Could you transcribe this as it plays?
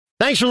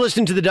Thanks for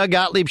listening to the Doug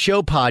Gottlieb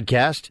Show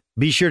podcast.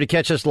 Be sure to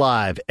catch us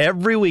live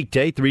every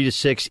weekday, 3 to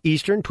 6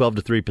 Eastern, 12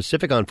 to 3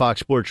 Pacific on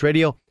Fox Sports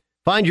Radio.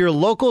 Find your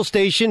local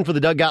station for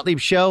the Doug Gottlieb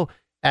Show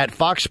at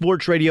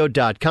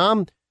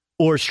foxsportsradio.com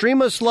or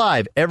stream us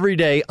live every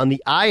day on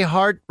the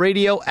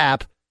iHeartRadio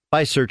app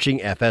by searching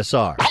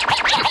FSR. Now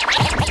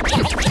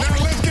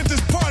let's get this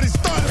party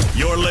started.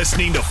 You're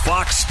listening to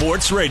Fox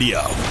Sports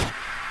Radio.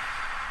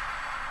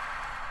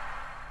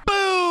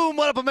 Boom!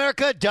 What up,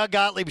 America? Doug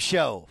Gottlieb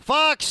Show.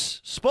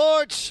 Fox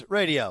Sports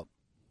Radio.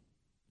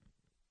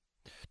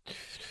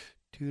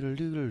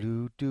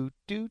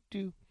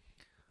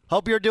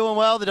 Hope you're doing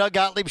well. The Doug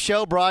Gottlieb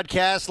Show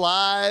broadcasts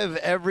live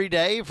every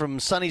day from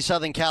sunny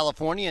Southern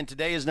California, and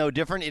today is no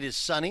different. It is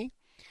sunny.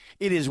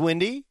 It is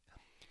windy.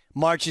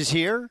 March is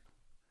here.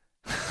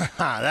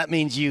 That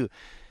means you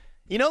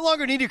no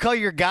longer need to call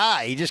your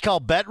guy. You just call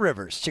Bet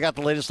Rivers. Check out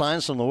the latest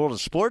lines from the world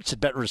of sports at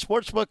Bet Rivers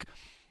Sportsbook.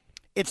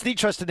 It's the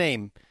trusted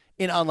name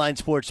in online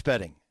sports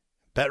betting.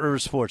 Bet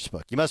Rivers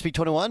Sportsbook. You must be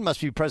 21,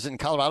 must be present in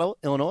Colorado,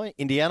 Illinois,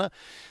 Indiana,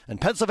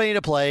 and Pennsylvania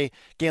to play.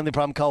 Gambling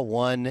problem, call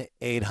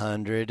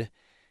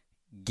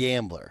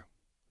 1-800-GAMBLER.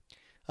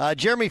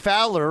 Jeremy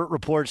Fowler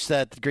reports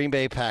that the Green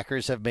Bay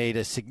Packers have made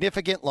a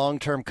significant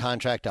long-term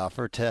contract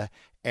offer to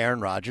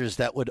Aaron Rodgers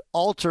that would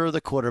alter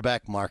the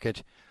quarterback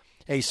market,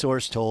 a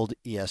source told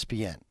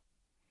ESPN.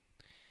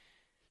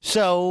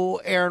 So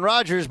Aaron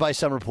Rodgers, by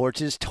some reports,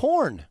 is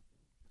torn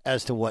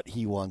as to what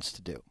he wants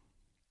to do.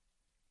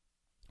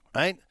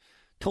 Right?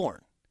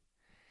 Torn.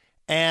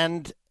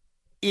 And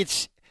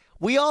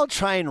we all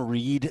try and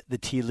read the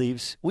tea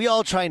leaves. We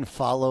all try and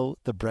follow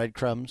the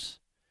breadcrumbs.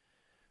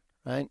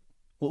 Right?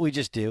 What we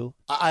just do.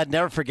 I'd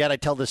never forget, I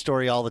tell this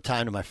story all the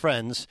time to my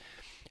friends.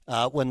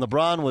 When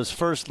LeBron was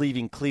first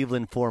leaving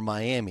Cleveland for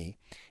Miami,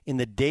 in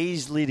the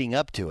days leading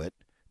up to it,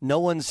 no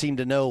one seemed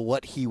to know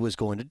what he was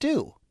going to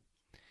do.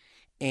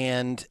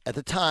 And at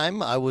the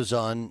time, I was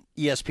on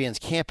ESPN's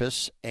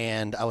campus,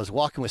 and I was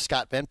walking with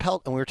Scott Van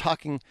Pelt, and we were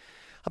talking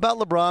about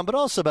LeBron, but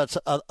also about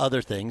other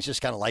things,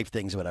 just kind of life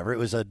things, whatever. It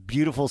was a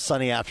beautiful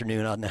sunny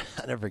afternoon. I'll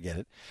never forget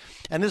it.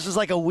 And this was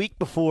like a week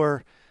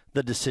before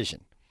the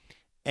decision.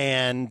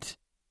 And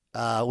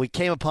we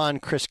came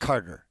upon Chris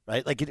Carter,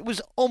 right? Like it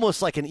was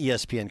almost like an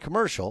ESPN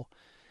commercial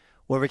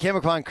where we came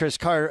upon Chris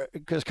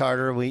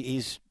Carter.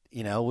 We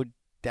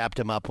dapped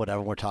him up,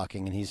 whatever, we're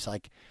talking. And he's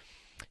like,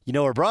 you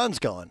know where Bron's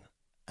going?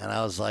 And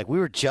I was like, we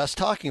were just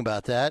talking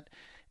about that.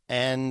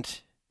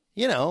 And,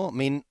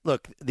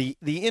 look, the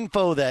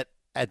info that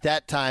at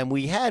that time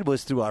we had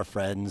was through our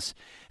friends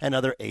and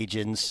other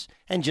agents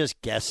and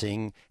just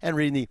guessing and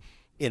reading the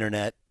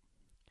internet.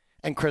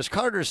 And Chris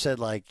Carter said,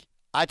 like,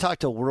 I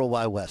talked to World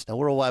Wide West. Now,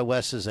 World Wide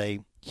West is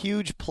a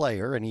huge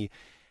player, and he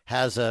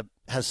has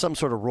some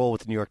sort of role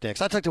with the New York Knicks.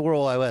 I talked to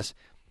World Wide West.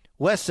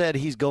 West said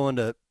he's going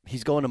to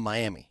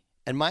Miami.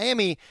 And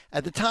Miami,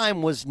 at the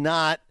time, was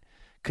not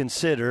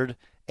considered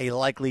a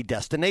likely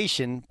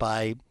destination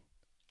by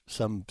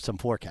some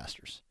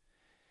forecasters.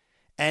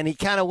 And he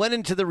kind of went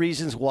into the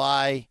reasons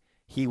why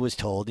he was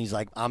told. He's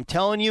like, I'm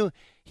telling you,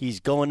 he's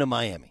going to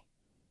Miami.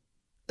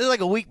 This is like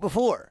a week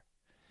before.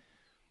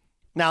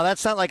 Now,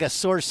 that's not like a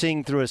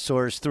sourcing through a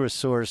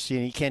source.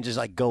 You can't just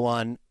like go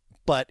on.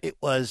 But it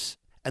was,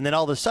 and then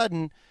all of a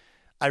sudden,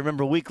 I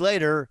remember a week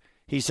later,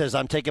 he says,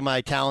 I'm taking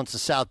my talents to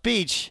South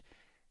Beach.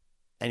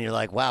 And you're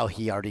like, wow,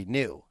 he already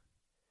knew.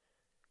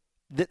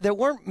 There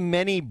weren't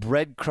many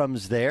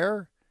breadcrumbs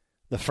there.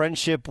 The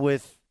friendship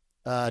with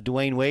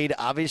Dwayne Wade,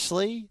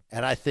 obviously,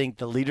 and I think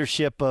the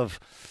leadership of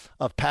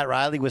Pat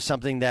Riley was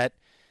something that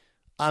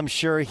I'm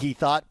sure he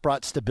thought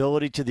brought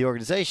stability to the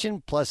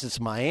organization. Plus,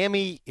 it's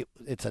Miami.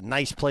 It's a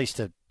nice place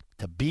to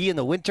be in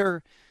the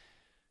winter.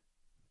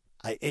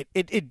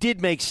 It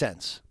did make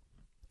sense.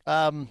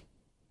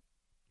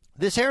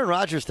 This Aaron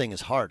Rodgers thing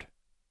is hard.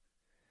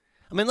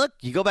 I mean, look,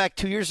 you go back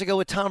 2 years ago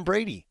with Tom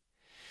Brady,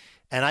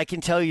 and I can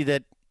tell you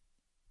that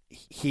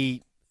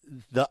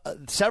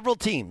several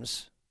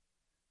teams,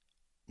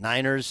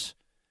 Niners,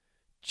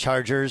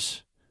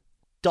 Chargers,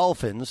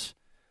 Dolphins,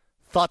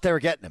 thought they were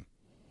getting him.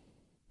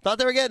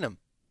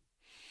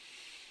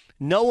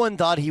 No one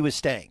thought he was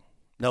staying.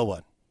 No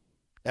one.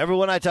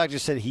 Everyone I talked to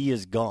said he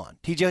is gone.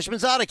 T.J.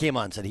 Houshmandzadeh came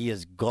on and said he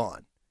is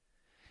gone.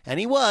 And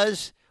he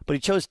was, but he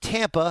chose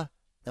Tampa.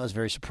 That was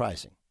very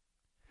surprising.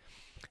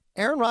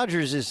 Aaron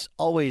Rodgers is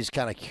always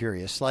kind of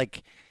curious.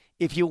 Like,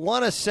 if you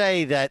want to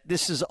say that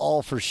this is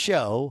all for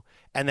show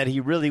and that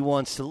he really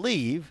wants to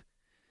leave,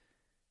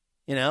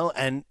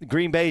 and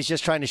Green Bay is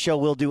just trying to show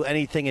we'll do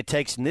anything it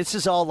takes, and this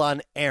is all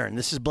on Aaron.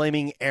 This is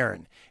blaming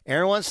Aaron.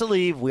 Aaron wants to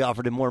leave. We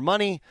offered him more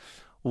money.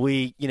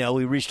 We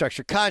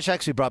restructured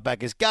contracts. We brought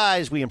back his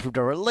guys. We improved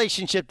our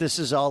relationship. This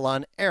is all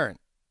on Aaron.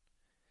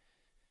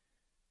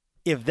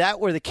 If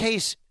that were the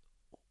case,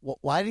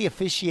 why did he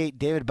officiate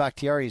David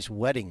Bakhtiari's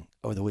wedding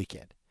over the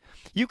weekend?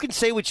 You can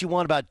say what you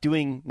want about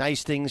doing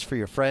nice things for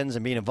your friends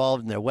and being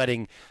involved in their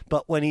wedding,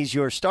 but when he's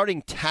your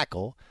starting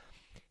tackle,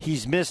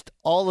 he's missed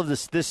all of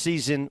this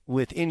season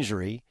with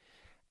injury,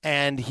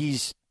 and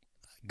he's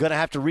going to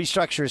have to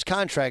restructure his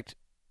contract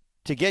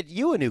to get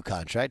you a new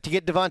contract, to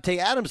get Devontae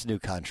Adams a new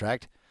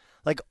contract.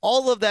 Like,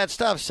 all of that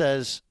stuff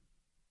says,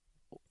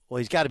 well,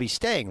 he's got to be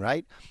staying,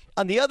 right?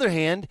 On the other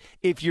hand,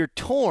 if you're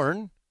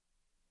torn,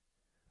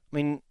 I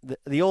mean,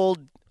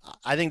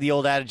 I think the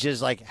old adage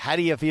is like, how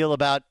do you feel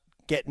about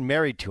getting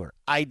married to her?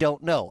 I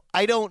don't know.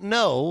 I don't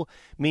know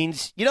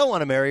means you don't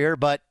want to marry her,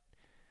 but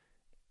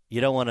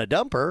you don't want to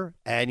dump her,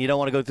 and you don't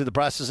want to go through the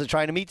process of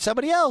trying to meet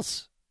somebody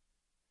else.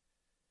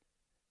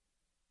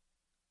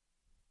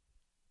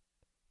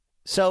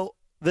 So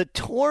the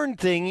torn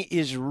thing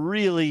is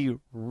really,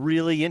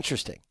 really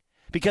interesting,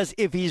 because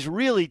if he's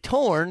really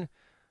torn,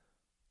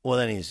 well,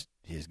 then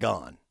he's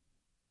gone,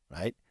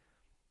 right?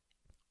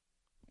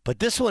 But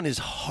this one is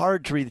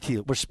hard to read the tea.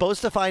 We're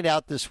supposed to find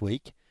out this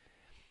week.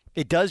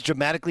 It does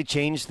dramatically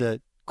change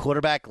the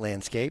quarterback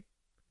landscape,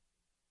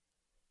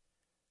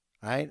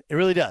 right? It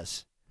really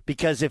does.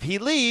 Because if he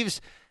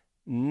leaves,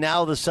 now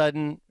all of a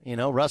sudden,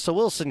 Russell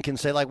Wilson can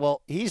say, like,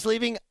 well, he's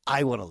leaving,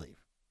 I want to leave.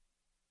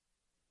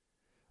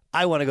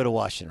 I want to go to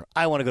Washington.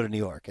 I want to go to New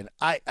York. And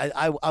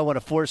I want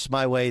to force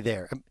my way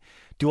there.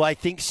 Do I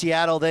think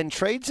Seattle then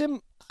trades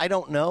him? I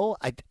don't know.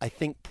 I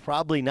think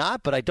probably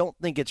not, but I don't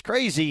think it's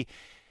crazy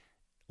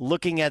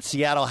looking at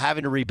Seattle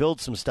having to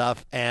rebuild some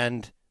stuff,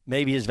 and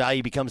maybe his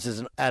value becomes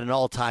at an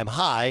all-time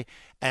high,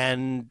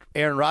 and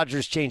Aaron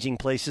Rodgers changing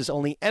places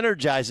only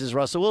energizes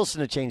Russell Wilson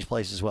to change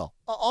places as well.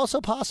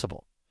 Also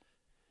possible.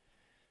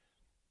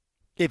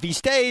 If he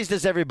stays,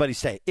 does everybody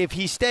stay? If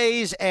he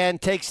stays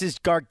and takes his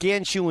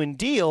gargantuan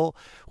deal,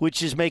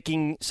 which is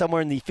making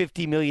somewhere in the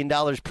 $50 million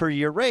per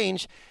year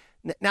range,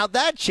 now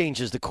that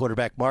changes the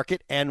quarterback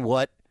market and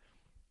what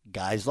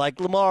guys like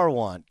Lamar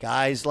want,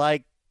 guys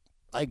like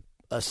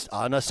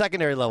on a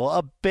secondary level,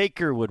 a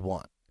Baker would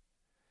want.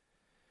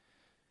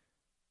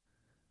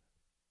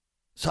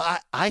 So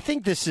I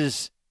think this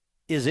is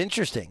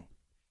interesting.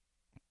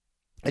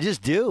 I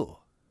just do.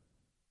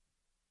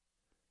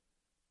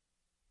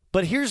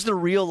 But here's the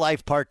real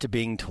life part to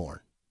being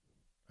torn,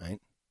 right?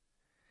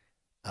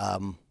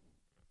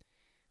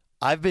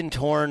 I've been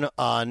torn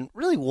on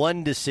really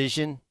one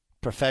decision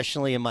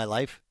professionally in my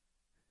life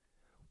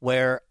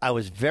where I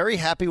was very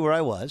happy where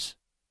I was,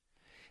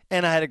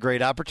 and I had a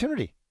great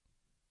opportunity.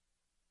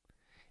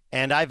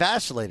 And I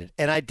vacillated.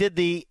 And I did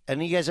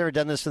and you guys ever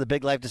done this for the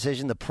big life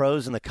decision, the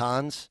pros and the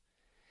cons?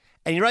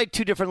 And you write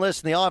two different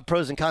lists, and they all have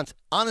pros and cons.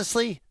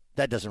 Honestly,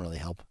 that doesn't really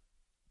help.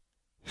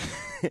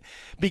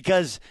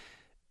 Because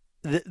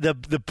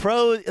the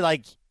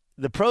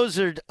pros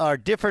are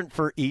different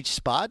for each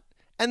spot,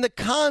 and the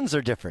cons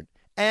are different.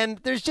 And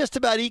there's just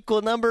about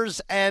equal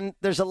numbers, and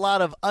there's a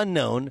lot of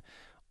unknown.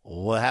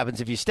 What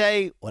happens if you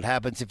stay? What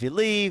happens if you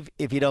leave?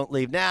 If you don't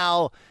leave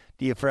now,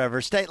 do you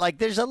forever stay? Like,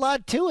 there's a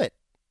lot to it.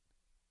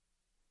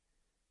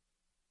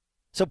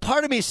 So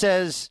part of me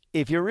says,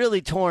 if you're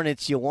really torn,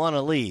 it's you want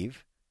to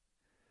leave.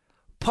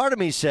 Part of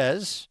me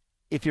says,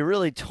 if you're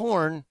really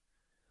torn,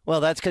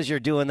 well, that's because you're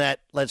doing that.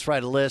 Let's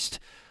write a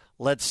list.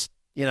 Let's,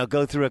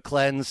 go through a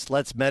cleanse.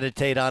 Let's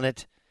meditate on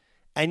it.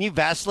 And you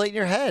vacillate in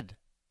your head.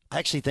 I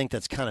actually think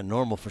that's kind of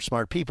normal for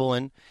smart people.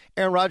 And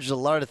Aaron Rodgers, a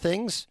lot of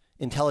things,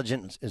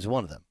 intelligent is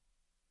one of them.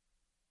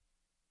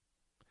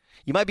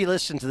 You might be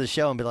listening to the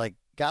show and be like,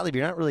 Gottlieb,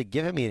 you're not really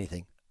giving me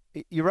anything.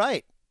 You're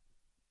right.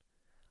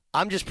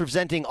 I'm just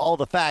presenting all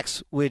the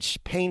facts,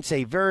 which paints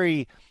a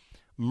very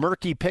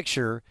murky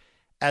picture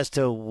as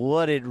to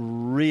what it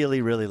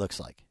really, really looks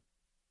like.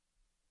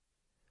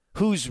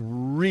 Who's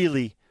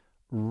really,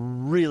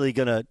 really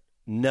going to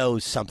know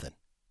something?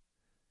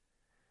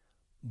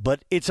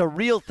 But it's a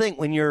real thing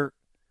when you're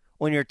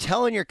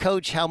telling your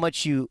coach how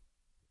much you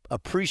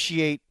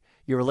appreciate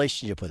your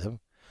relationship with him,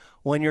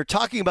 when you're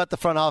talking about the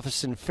front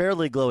office in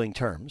fairly glowing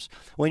terms,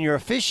 when you're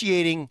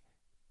officiating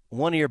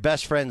one of your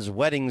best friend's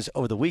weddings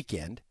over the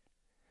weekend.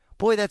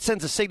 Boy, that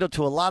sends a signal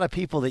to a lot of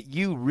people that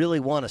you really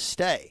want to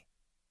stay.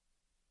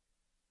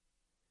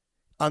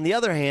 On the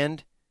other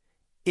hand,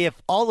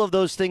 if all of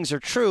those things are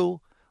true,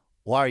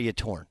 why are you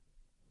torn?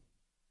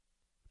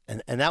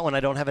 And that one I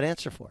don't have an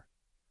answer for.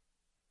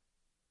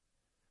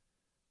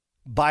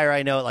 Beyer,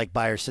 I know, like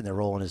Beyer's sitting there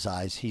rolling his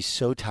eyes. He's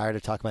so tired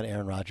of talking about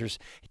Aaron Rodgers.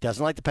 He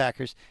doesn't like the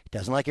Packers. He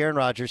doesn't like Aaron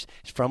Rodgers.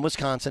 He's from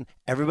Wisconsin.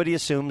 Everybody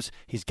assumes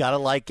he's got to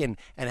like and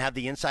have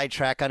the inside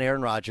track on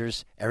Aaron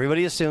Rodgers.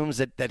 Everybody assumes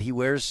that he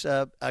wears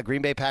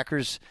Green Bay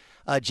Packers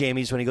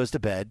jammies when he goes to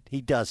bed. He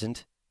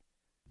doesn't.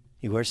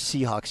 He wears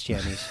Seahawks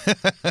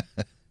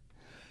jammies.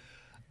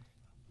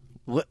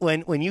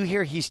 When you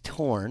hear he's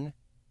torn,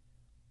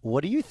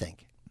 what do you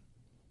think?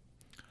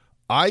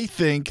 I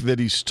think that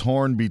he's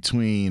torn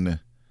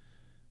between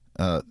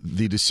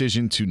the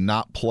decision to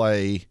not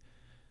play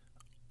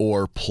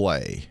or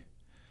play,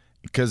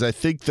 because I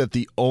think that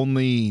the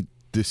only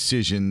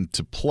decision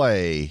to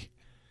play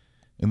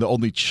and the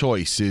only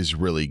choice is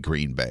really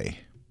Green Bay.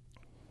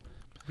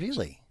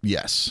 Really?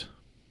 Yes.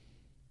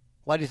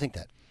 Why do you think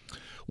that?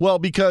 Well,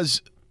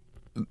 because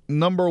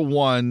number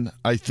one,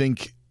 I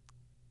think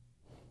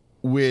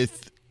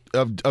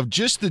of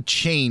just the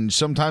change,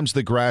 sometimes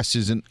the grass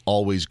isn't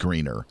always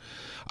greener.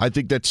 I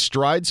think that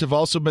strides have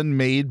also been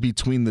made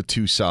between the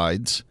two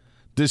sides.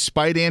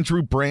 despite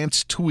Andrew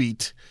Brandt's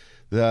tweet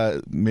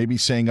maybe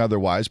saying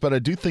otherwise. But I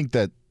do think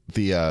that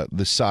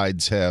the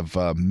sides have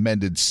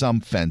mended some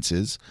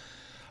fences.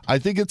 I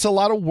think it's a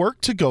lot of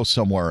work to go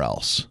somewhere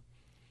else.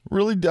 I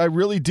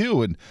really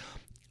do. And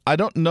I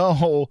don't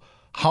know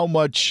how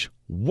much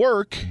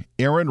work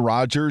Aaron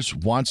Rodgers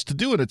wants to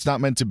do. And it's not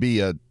meant to be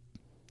a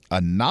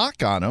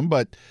knock on him,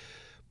 but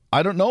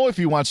I don't know if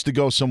he wants to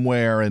go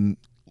somewhere and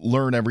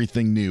learn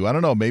everything new. I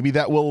don't know. Maybe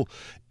that will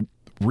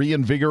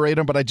reinvigorate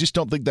him, but I just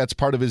don't think that's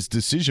part of his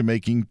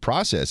decision-making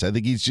process. I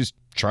think he's just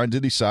trying to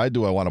decide,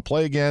 do I want to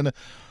play again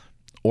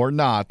or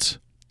not?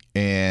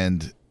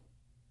 And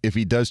if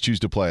he does choose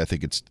to play, I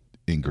think it's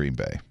in Green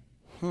Bay.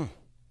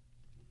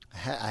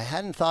 I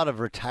hadn't thought of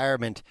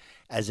retirement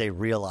as a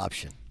real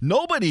option.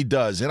 Nobody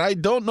does, and I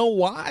don't know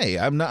why.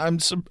 I'm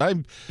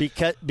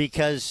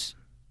because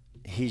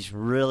he's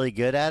really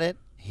good at it.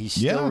 He's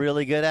still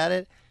really good at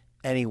it,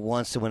 and he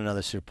wants to win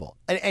another Super Bowl.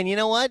 And you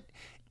know what?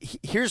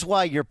 Here's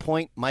why your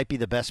point might be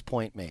the best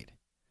point made.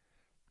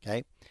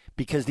 Okay?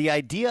 Because the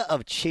idea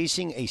of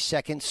chasing a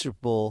second Super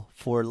Bowl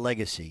for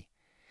legacy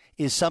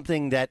is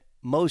something that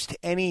most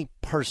any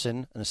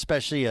person, and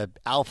especially an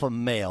alpha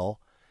male,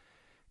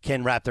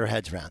 can wrap their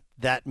heads around.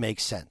 That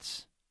makes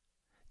sense.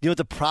 You know what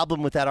the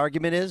problem with that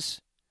argument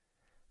is?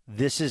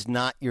 This is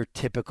not your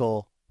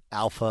typical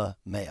alpha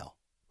male,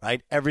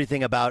 right?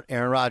 Everything about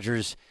Aaron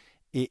Rodgers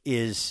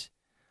is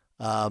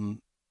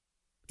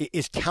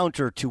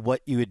counter to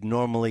what you would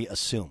normally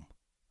assume,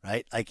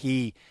 right? Like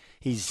he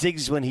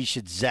zigs when he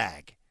should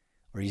zag,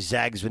 or he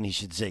zags when he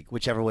should zig,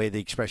 whichever way the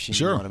expression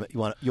you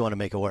want to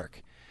make it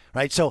work,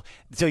 right? So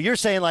you're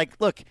saying, like,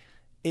 look,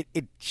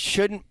 it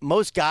shouldn't.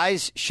 Most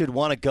guys should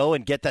want to go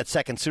and get that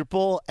second Super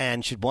Bowl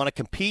and should want to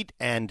compete.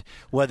 And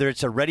whether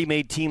it's a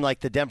ready-made team like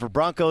the Denver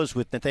Broncos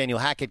with Nathaniel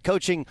Hackett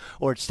coaching,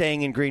 or it's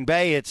staying in Green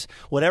Bay, it's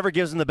whatever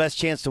gives them the best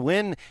chance to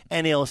win,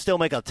 and he'll still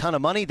make a ton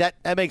of money. That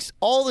makes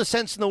all the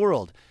sense in the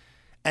world.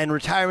 And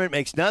retirement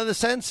makes none of the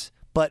sense.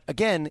 But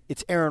again,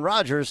 it's Aaron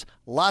Rodgers.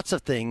 Lots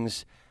of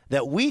things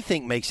that we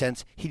think make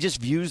sense. He just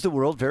views the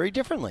world very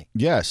differently.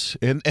 Yes,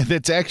 and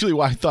that's actually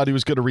why I thought he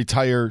was going to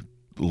retire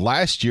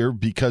last year,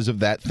 because of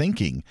that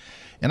thinking.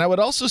 And I would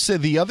also say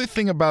another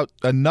thing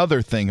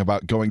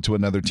about going to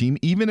another team,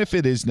 even if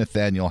it is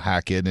Nathaniel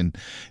Hackett and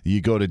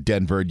you go to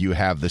Denver and you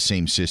have the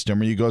same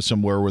system, or you go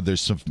somewhere where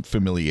there's some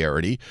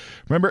familiarity.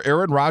 Remember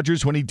Aaron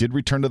Rodgers, when he did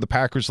return to the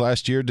Packers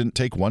last year, didn't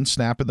take one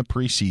snap in the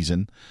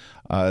preseason.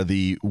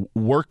 The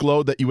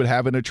workload that you would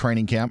have in a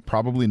training camp,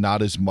 probably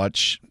not as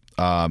much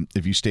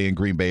if you stay in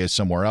Green Bay as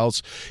somewhere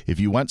else. If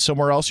you went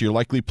somewhere else, you're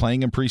likely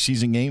playing in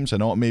preseason games. I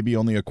know it may be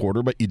only a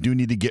quarter, but you do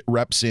need to get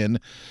reps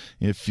in.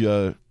 If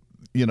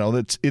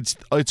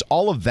it's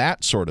all of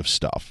that sort of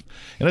stuff.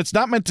 And it's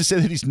not meant to say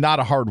that he's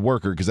not a hard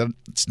worker, because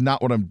that's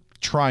not what I'm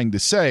trying to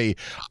say.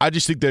 I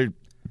just think there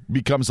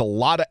becomes a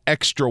lot of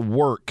extra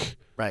work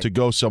to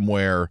go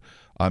somewhere,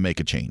 make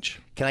a change.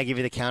 Can I give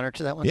you the counter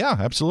to that one? Yeah,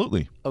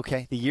 absolutely.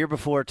 Okay. The year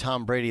before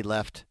Tom Brady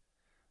left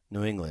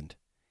New England,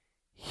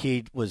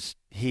 he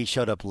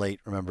showed up late,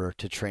 remember,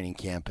 to training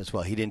camp as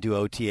well. He didn't do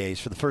OTAs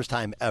for the first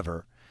time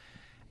ever.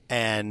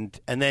 And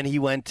then he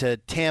went to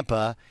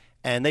Tampa,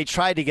 and they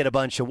tried to get a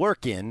bunch of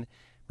work in,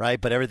 right?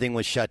 But everything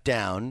was shut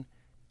down.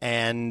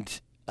 And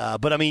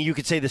but I mean, you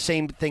could say the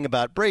same thing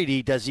about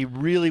Brady. Does he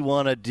really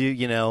want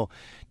to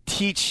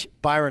teach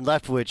Byron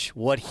Leftwich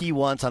what he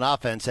wants on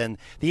offense? And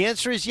the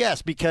answer is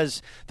yes,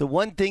 because the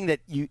one thing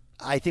that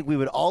I think we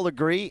would all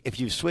agree, if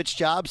you switch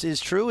jobs, is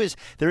true, is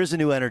there is a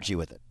new energy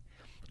with it.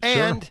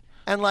 And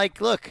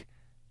look,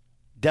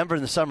 Denver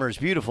in the summer is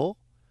beautiful,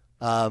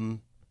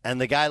 and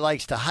the guy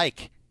likes to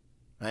hike,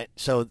 right?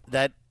 So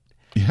that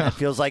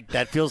feels like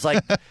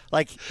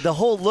like the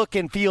whole look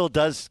and feel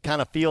does kind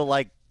of feel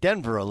like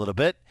Denver a little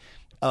bit.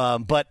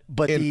 But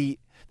the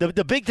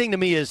big thing to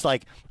me is,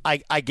 like,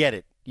 I get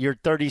it. You're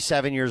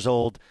 37 years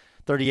old,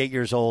 38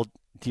 years old.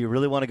 Do you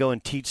really want to go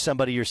and teach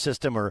somebody your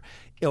system or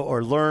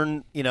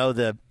learn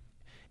the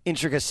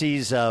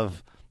intricacies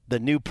of the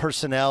new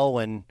personnel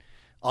when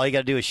all you got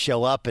to do is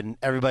show up and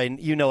everybody,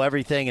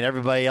 everything, and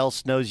everybody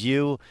else knows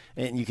you,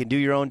 and you can do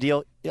your own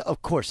deal?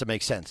 Of course, it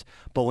makes sense.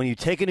 But when you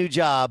take a new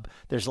job,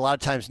 there's a lot of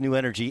times new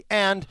energy,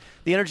 and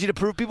the energy to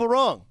prove people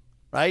wrong,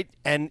 right?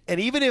 And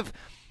even if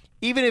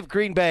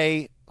Green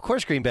Bay, of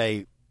course, Green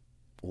Bay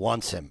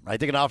wants him, right?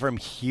 They can offer him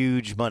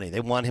huge money. They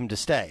want him to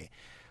stay.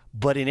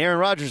 But in Aaron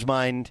Rodgers'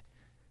 mind,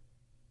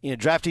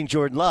 drafting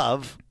Jordan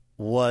Love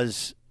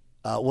was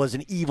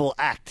an evil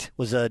act.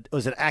 Was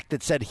an act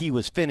that said he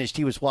was finished,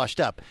 he was washed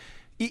up.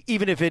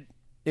 Even if it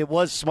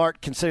was smart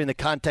considering the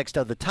context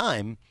of the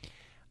time,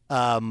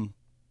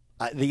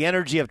 the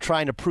energy of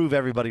trying to prove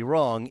everybody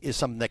wrong is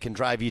something that can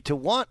drive you to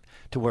want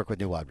to work with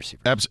new wide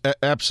receivers.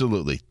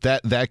 Absolutely.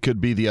 That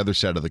could be the other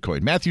side of the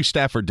coin. Matthew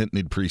Stafford didn't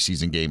need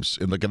preseason games,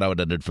 and look at how it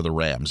ended for the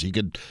Rams. You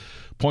could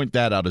point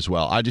that out as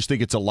well. I just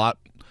think it's a lot.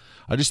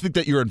 I just think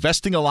that you're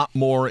investing a lot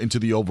more into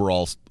the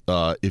overall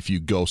if you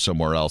go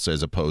somewhere else,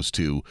 as opposed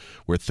to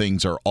where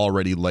things are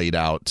already laid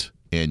out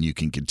and you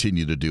can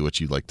continue to do what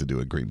you like to do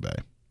at Green Bay.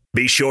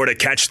 Be sure to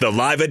catch the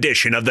live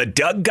edition of the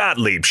Doug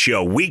Gottlieb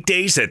Show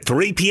weekdays at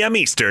 3 p.m.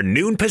 Eastern,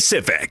 noon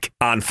Pacific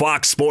on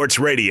Fox Sports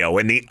Radio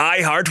and the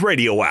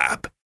iHeartRadio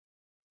app.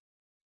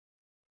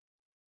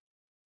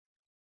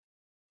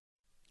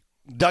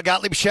 Doug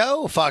Gottlieb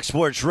Show, Fox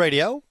Sports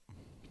Radio.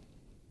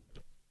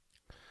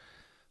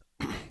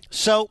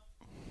 So,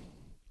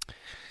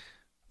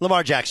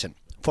 Lamar Jackson,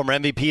 former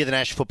MVP of the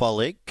National Football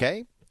League,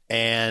 okay?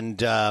 And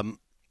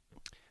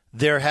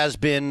there has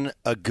been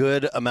a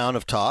good amount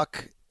of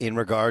talk in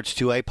regards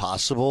to a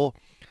possible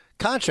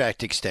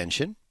contract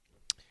extension.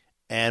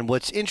 And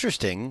what's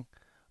interesting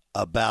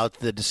about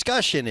the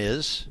discussion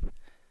is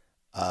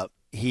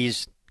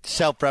he's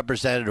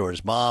self-represented, or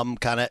his mom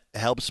kind of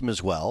helps him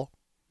as well.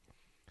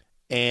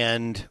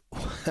 And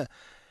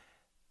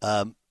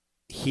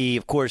he,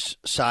 of course,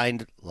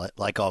 signed,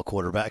 like all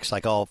quarterbacks,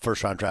 like all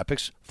first-round draft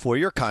picks,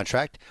 4-year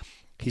contract.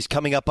 He's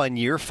coming up on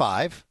year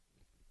 5.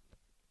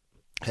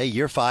 Hey,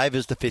 year 5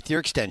 is the 5th-year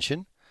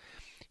extension.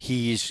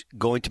 He's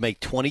going to make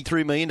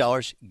 $23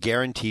 million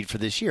guaranteed for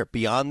this year.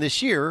 Beyond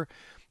this year,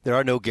 there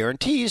are no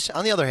guarantees.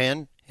 On the other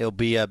hand, he'll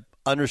be an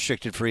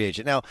unrestricted free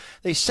agent. Now,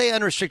 they say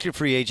unrestricted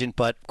free agent,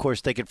 but, of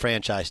course, they could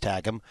franchise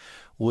tag him,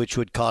 which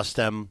would cost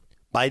them,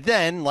 by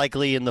then,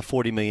 likely in the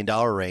 $40 million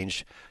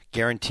range,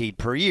 guaranteed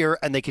per year,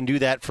 and they can do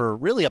that for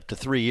really up to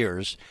 3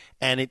 years,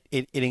 and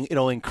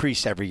it'll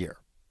increase every year.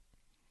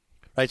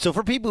 Right? So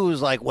for people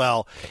who's like,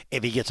 well,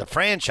 if he gets a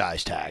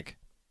franchise tag,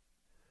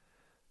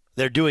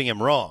 they're doing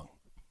him wrong.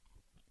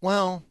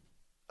 Well,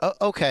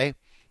 okay,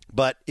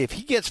 but if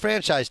he gets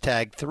franchise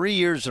tagged 3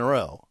 years in a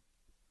row,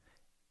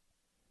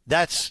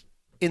 that's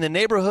in the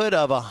neighborhood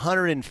of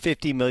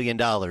 $150 million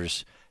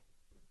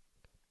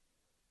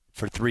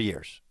for 3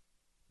 years.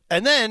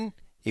 And then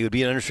he would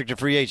be an unrestricted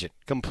free agent,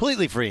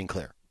 completely free and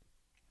clear,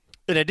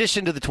 in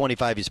addition to the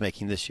 25 he's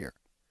making this year.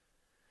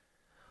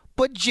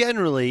 But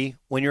generally,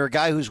 when you're a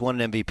guy who's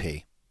won an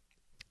MVP,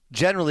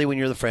 generally when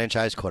you're the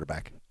franchise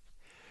quarterback,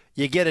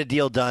 you get a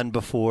deal done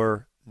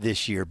before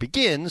this year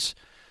begins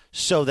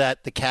so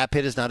that the cap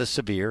hit is not as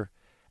severe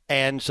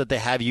and so that they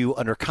have you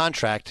under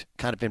contract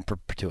kind of in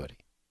perpetuity.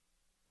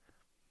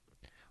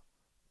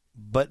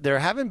 But there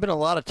haven't been a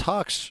lot of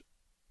talks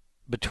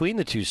between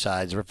the two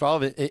sides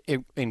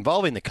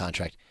involving the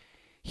contract.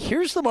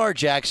 Here's Lamar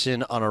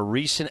Jackson on a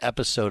recent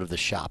episode of The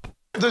Shop.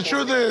 The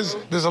truth is,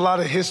 there's a lot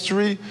of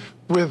history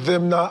with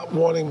them not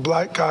wanting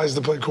black guys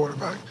to play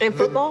quarterback. In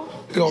football?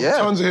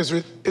 Tons of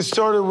history. It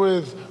started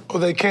with,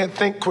 they can't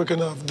think quick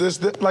enough. This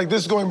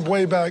going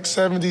way back,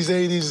 70s,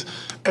 80s,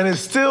 and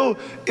it's dying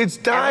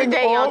Every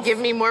day off. y'all give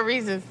me more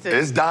reasons to.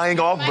 It's dying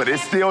off, but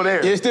it's still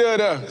there. It's still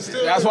there.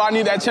 That's why I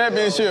need that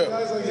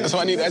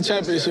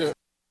championship.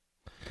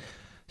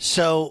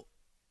 So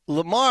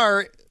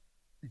Lamar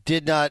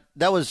did not.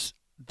 That was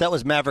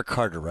Maverick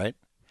Carter, right?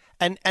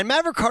 And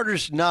Maverick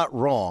Carter's not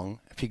wrong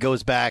if he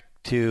goes back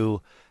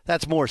to,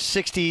 that's more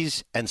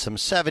 60s and some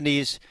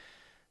 70s,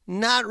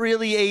 not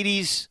really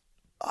 80s,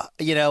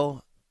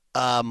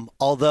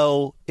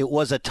 although it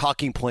was a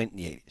talking point in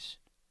the 80s.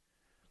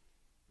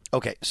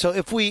 Okay, so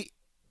if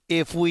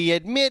we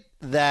admit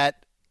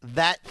that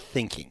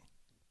thinking,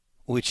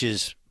 which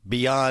is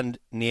beyond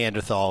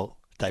Neanderthal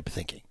type of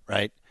thinking,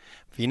 right?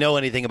 If you know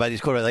anything about these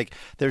quarterbacks, like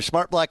there's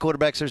smart black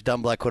quarterbacks, there's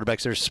dumb black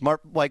quarterbacks, there's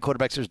smart white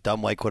quarterbacks, there's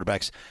dumb white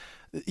quarterbacks.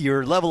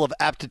 Your level of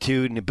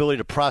aptitude and ability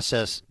to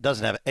process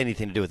doesn't have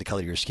anything to do with the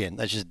color of your skin.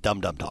 That's just dumb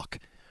talk,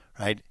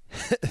 right?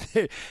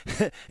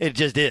 It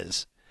just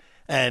is.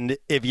 And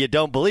if you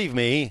don't believe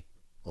me,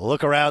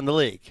 look around the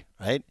league,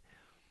 right?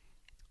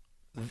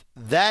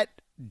 That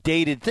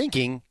dated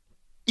thinking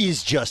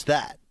is just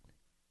that.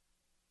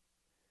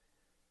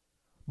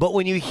 But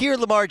when you hear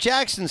Lamar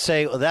Jackson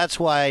say, well, that's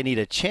why I need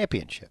a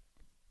championship,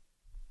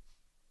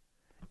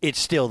 it's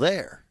still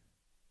there.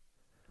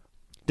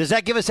 Does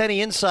that give us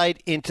any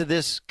insight into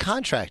this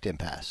contract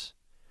impasse?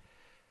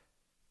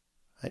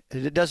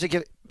 It doesn't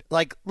give,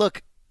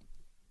 look,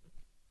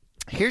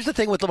 here's the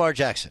thing with Lamar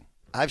Jackson.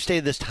 I've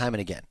stated this time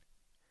and again.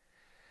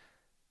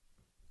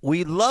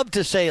 We love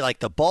to say,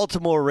 the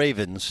Baltimore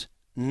Ravens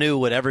knew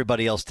what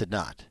everybody else did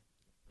not.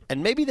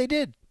 And maybe they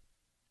did.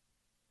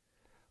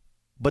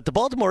 But the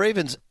Baltimore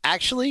Ravens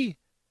actually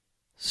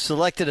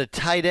selected a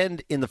tight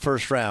end in the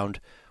first round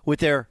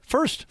with their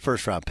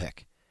first-round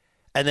pick.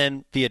 And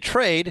then via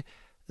trade,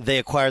 they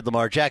acquired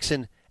Lamar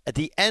Jackson at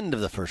the end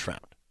of the first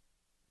round.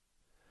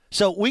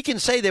 So we can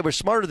say they were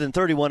smarter than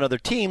 31 other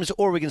teams,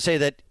 or we can say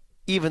that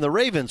even the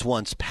Ravens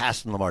once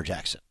passed on Lamar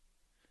Jackson.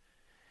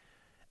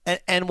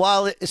 And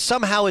while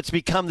somehow it's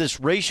become this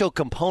racial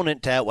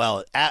component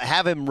to,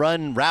 have him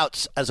run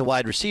routes as a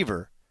wide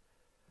receiver,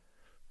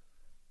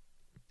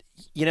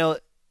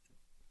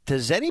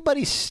 does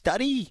anybody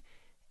study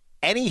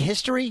any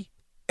history?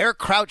 Eric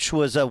Crouch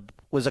was a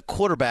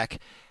quarterback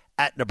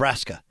at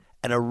Nebraska,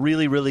 and a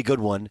really, really good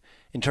one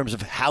in terms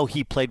of how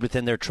he played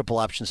within their triple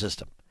option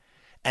system.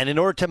 And in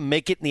order to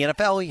make it in the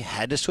NFL, he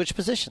had to switch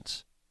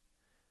positions.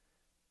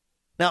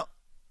 Now,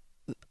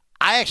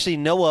 I actually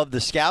know of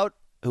the scout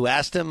who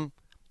asked him,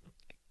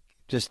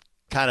 just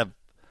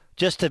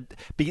Just to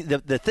be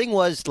the thing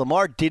was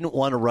Lamar didn't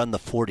want to run the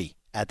 40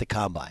 at the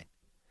combine.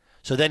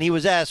 So then he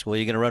was asked, well,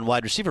 you're going to run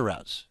wide receiver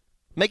routes.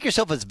 Make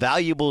yourself as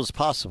valuable as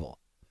possible.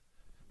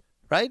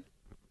 Right?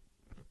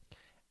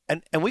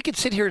 And we could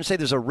sit here and say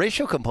there's a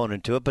racial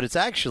component to it, but it's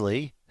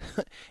actually,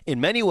 in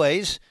many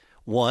ways,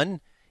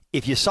 one,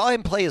 if you saw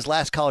him play his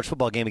last college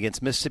football game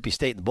against Mississippi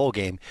State in the bowl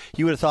game,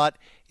 you would have thought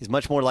he's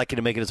much more likely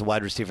to make it as a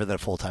wide receiver than a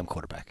full-time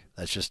quarterback.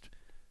 That's just,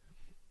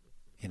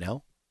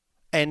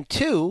 And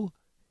two,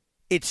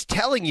 it's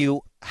telling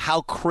you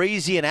how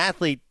crazy an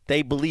athlete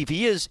they believe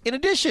he is, in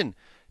addition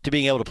to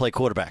being able to play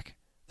quarterback.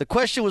 The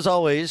question was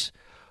always,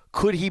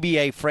 could he be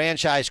a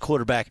franchise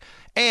quarterback?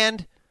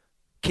 And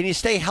can he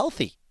stay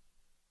healthy?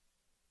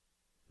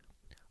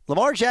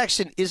 Lamar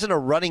Jackson isn't a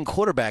running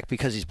quarterback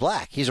because he's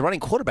black. He's a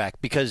running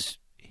quarterback because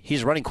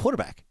he's a running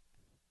quarterback.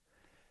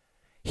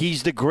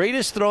 He's the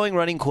greatest throwing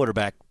running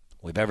quarterback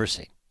we've ever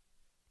seen.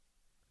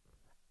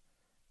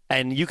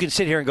 And you can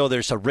sit here and go,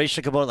 there's a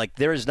racial component. Like,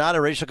 there is not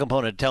a racial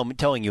component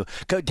telling you.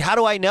 How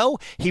do I know?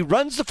 He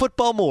runs the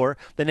football more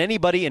than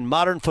anybody in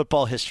modern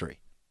football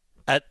history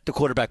at the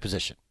quarterback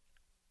position.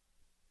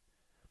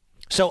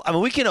 So, I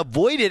mean, we can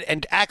avoid it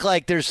and act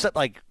like there's something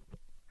like,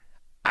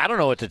 I don't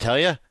know what to tell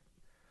you.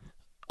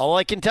 All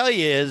I can tell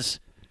you is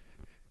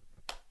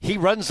he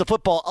runs the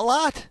football a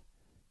lot.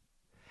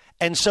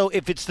 And so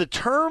if it's the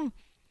term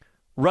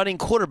running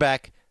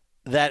quarterback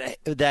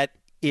that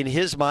in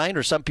his mind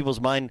or some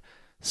people's mind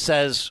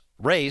says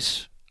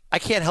race, I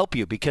can't help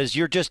you because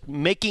you're just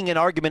making an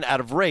argument out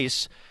of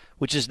race,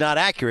 which is not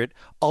accurate.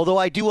 Although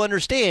I do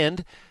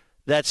understand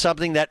that's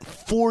something that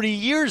 40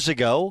 years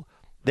ago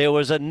there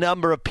was a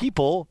number of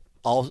people,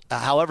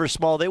 however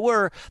small they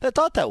were, that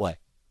thought that way.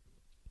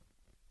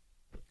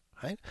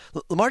 Right?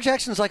 Lamar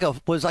Jackson was like a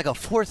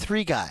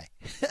 4.3 guy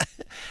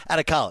out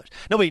of college.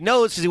 Nobody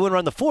knows because he wouldn't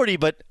run the 40.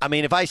 But I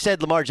mean, if I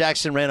said Lamar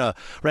Jackson ran a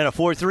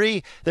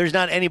 4.3, there's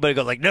not anybody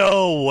goes like,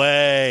 no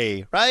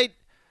way, right?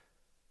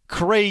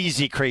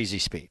 Crazy, crazy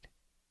speed.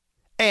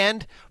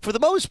 And for the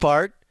most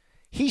part,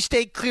 he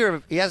stayed clear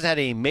of. He hasn't had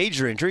any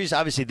major injuries.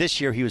 Obviously,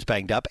 this year he was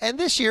banged up, and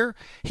this year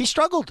he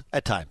struggled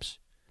at times.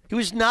 He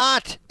was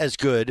not as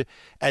good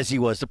as he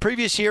was the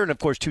previous year, and of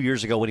course 2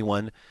 years ago when he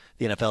won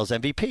the NFL's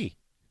MVP.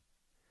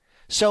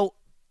 So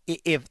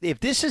if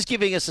this is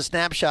giving us a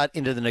snapshot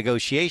into the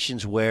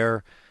negotiations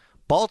where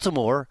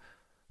Baltimore,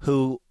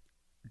 who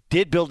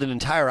did build an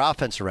entire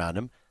offense around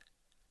him,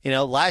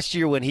 last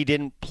year when he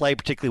didn't play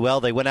particularly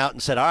well, they went out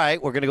and said, all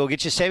right, we're going to go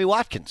get you Sammy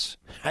Watkins.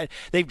 Right?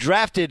 They've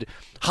drafted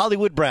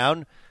Hollywood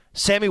Brown,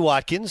 Sammy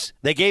Watkins.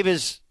 They gave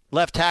his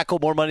left tackle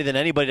more money than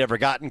anybody had ever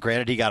gotten.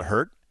 Granted, he got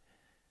hurt,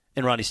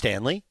 and Ronnie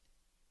Stanley.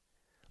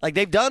 Like,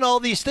 they've done all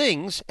these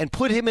things and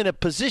put him in a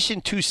position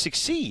to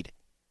succeed.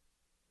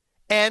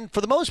 And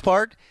for the most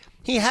part,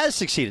 he has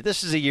succeeded.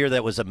 This is a year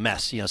that was a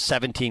mess.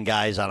 17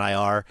 guys on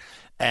IR,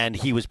 and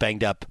he was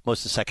banged up most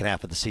of the second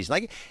half of the season.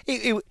 Like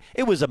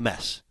it was a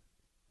mess.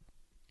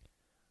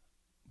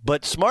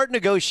 But smart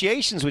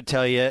negotiations would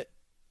tell you,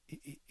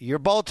 you're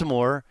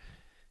Baltimore,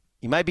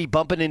 you might be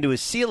bumping into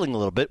his ceiling a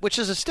little bit, which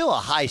is still a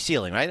high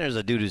ceiling, right? There's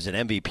a dude who's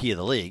an MVP of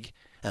the league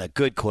and a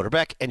good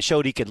quarterback and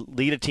showed he could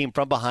lead a team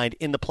from behind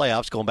in the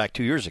playoffs going back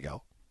 2 years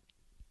ago.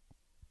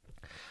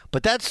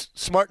 But that's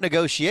smart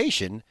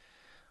negotiation.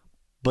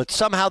 But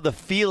somehow the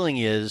feeling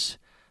is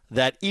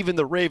that even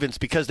the Ravens,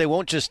 because they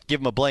won't just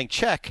give him a blank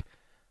check,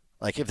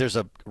 like if there's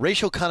a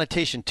racial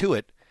connotation to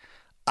it,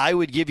 I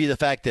would give you the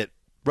fact that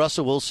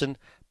Russell Wilson,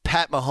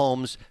 Pat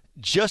Mahomes,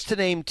 just to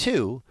name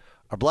two,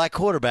 are black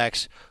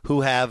quarterbacks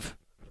who have,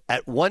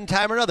 at one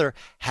time or another,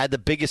 had the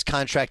biggest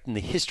contract in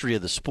the history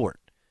of the sport.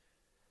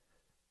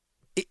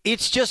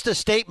 It's just a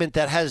statement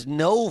that has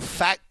no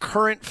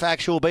current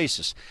factual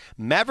basis.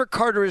 Maverick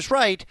Carter is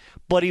right,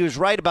 but he was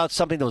right about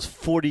something that was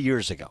 40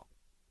 years ago.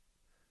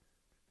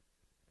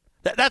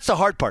 That's the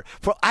hard part.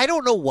 I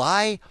don't know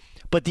why,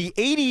 but the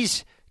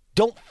 80s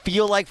don't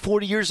feel like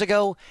 40 years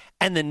ago,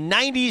 and the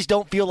 90s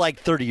don't feel like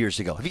 30 years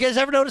ago. Have you guys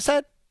ever noticed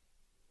that?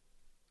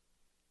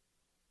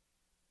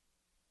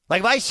 Like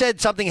if I said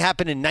something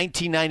happened in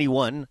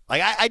 1991,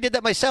 like I did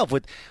that myself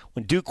when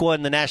Duke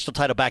won the national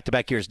title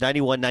back-to-back years,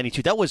 91,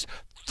 92. That was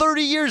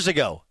 30 years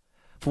ago.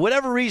 For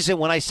whatever reason,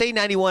 when I say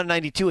 91,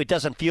 92, it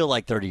doesn't feel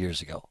like 30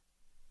 years ago.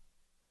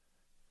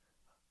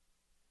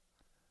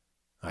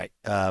 All right.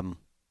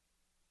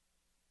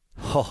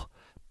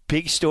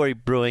 Big story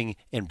brewing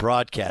in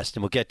broadcast,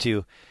 and we'll get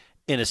to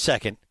in a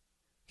second.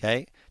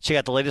 Okay? Check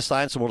out the latest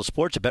lines in the world of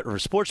sports at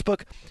BetRivers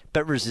Sportsbook.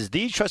 BetRivers is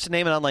the trusted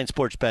name in online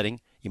sports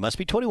betting. You must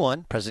be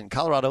 21, present in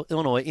Colorado,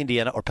 Illinois,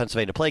 Indiana, or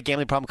Pennsylvania to play.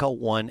 Gambling problem, call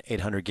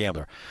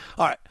 1-800-GAMBLER.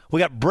 All right, we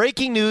got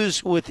breaking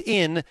news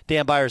within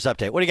Dan Byers'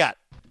 update. What do you got?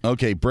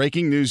 Okay,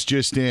 breaking news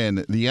just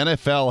in. The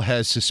NFL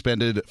has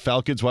suspended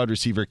Falcons wide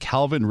receiver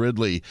Calvin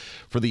Ridley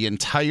for the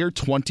entire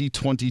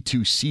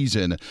 2022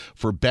 season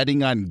for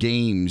betting on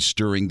games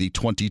during the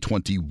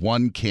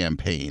 2021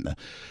 campaign.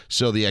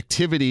 So the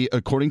activity,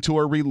 according to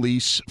a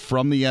release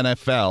from the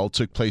NFL,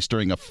 took place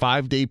during a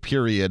 5-day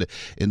period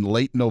in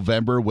late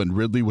November when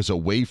Ridley was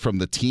away from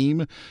the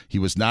team. He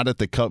was not at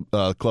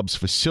the club's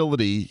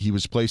facility. He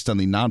was placed on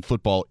the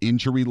non-football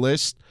injury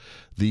list.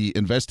 The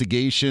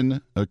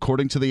investigation,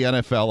 according to the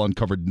NFL,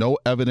 uncovered no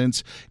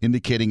evidence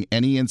indicating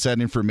any inside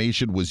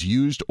information was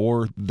used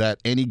or that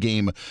any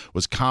game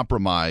was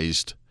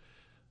compromised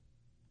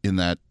in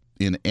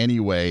any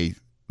way.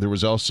 There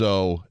was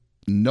also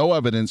no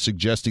evidence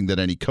suggesting that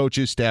any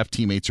coaches, staff,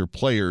 teammates, or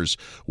players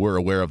were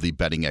aware of the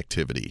betting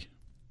activity.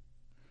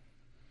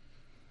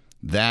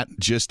 That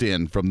just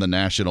in from the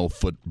National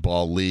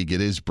Football League. It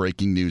is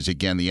breaking news.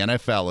 Again, the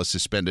NFL has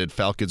suspended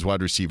Falcons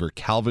wide receiver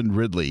Calvin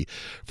Ridley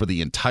for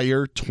the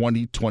entire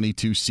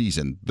 2022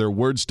 season. Their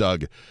words,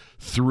 Doug,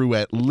 through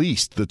at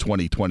least the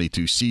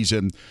 2022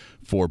 season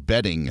for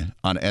betting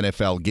on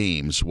NFL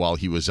games while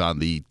he was on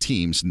the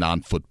team's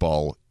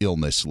non-football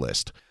illness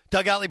list.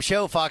 Doug Gottlieb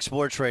Show, Fox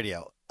Sports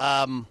Radio.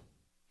 So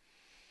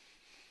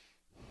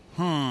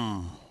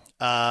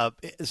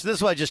this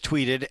is what I just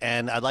tweeted,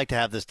 and I'd like to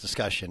have this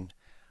discussion.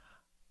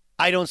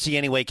 I don't see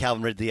any way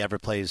Calvin Ridley ever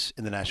plays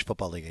in the National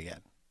Football League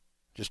again.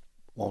 Just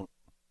won't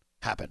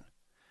happen.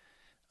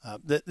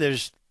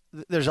 There's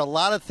a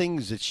lot of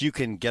things that you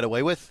can get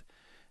away with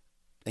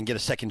and get a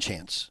second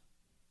chance.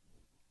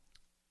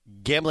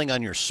 Gambling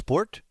on your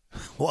sport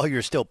while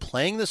you're still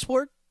playing the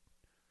sport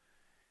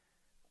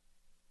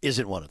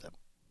isn't one of them.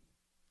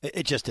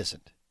 It just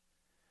isn't.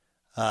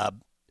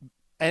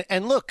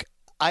 And look,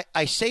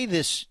 I say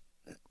this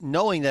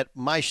knowing that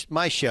my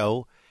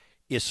show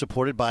is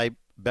supported by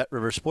Bet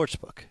River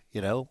Sportsbook.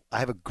 I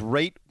have a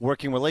great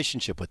working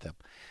relationship with them.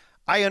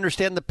 I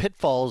understand the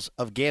pitfalls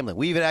of gambling.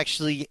 We even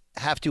actually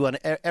have to, on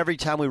every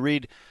time we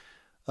read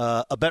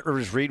a Bet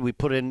Rivers read, we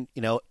put in,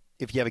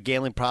 if you have a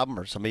gambling problem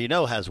or somebody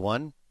has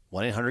one,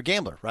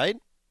 1-800-GAMBLER, right?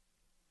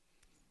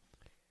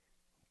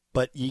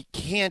 But you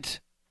can't,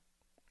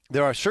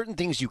 there are certain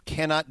things you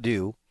cannot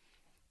do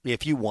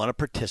if you want to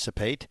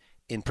participate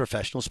in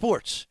professional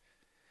sports.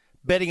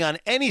 Betting on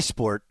any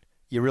sport,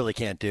 you really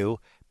can't do.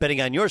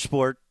 Betting on your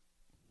sport,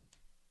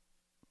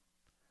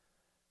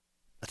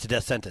 that's a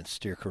death sentence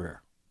to your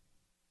career.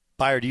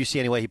 Byer, do you see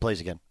any way he plays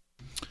again?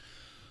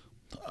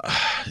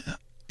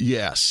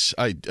 Yes.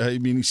 I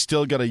mean, he's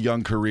still got a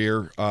young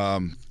career.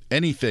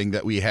 Anything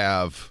that we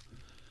have,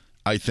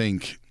 I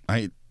think,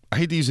 I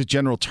hate to use a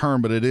general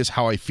term, but it is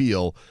how I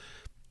feel.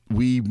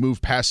 We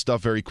move past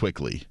stuff very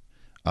quickly.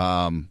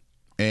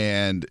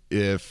 And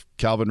if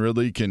Calvin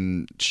Ridley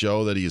can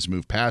show that he has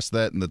moved past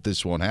that and that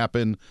this won't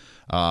happen,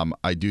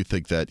 I do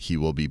think that he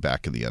will be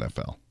back in the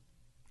NFL.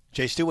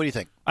 Jay Stu, what do you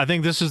think? I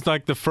think this is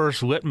like the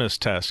first litmus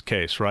test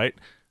case, right?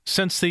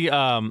 Since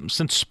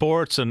since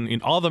sports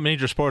and all the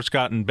major sports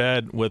got in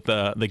bed with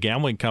the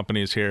gambling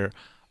companies here,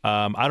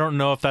 I don't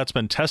know if that's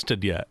been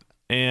tested yet.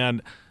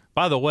 And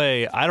by the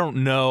way, I don't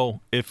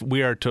know if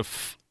we are to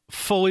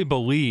fully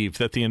believe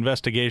that the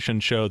investigation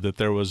showed that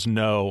there was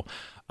no,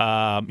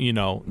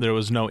 there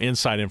was no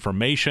inside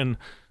information.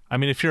 I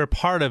mean, if you're a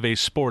part of a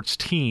sports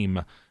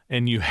team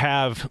and you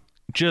have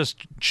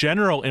just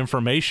general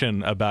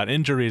information about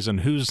injuries and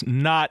who's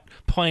not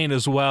playing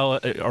as well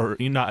or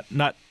not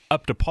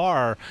up to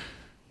par,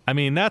 I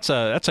mean, that's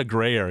a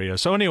gray area.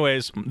 So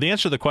anyways, the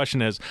answer to the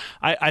question is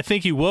I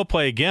think he will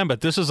play again, but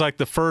this is like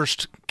the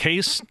first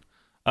case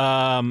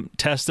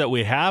test that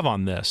we have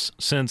on this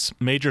since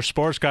major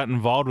sports got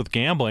involved with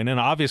gambling, and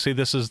obviously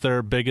this is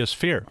their biggest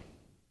fear.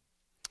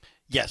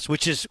 Yes,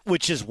 which is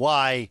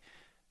why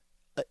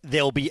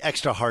they'll be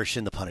extra harsh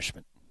in the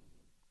punishment.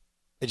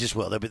 It just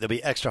will. They'll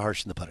be extra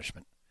harsh in the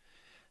punishment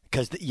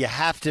because you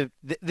have to.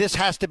 This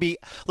has to be.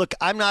 Look,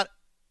 I'm not.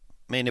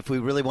 I mean, if we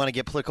really want to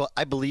get political,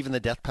 I believe in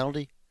the death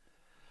penalty.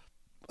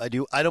 I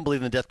do. I don't believe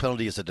in the death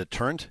penalty as a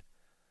deterrent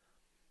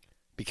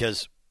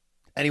because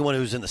anyone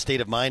who's in the state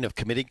of mind of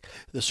committing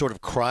the sort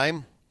of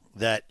crime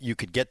that you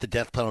could get the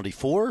death penalty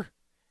for,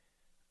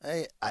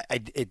 they're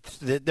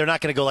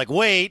not going to go like,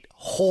 wait,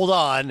 hold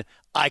on,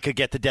 I could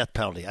get the death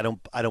penalty. I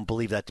don't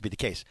believe that to be the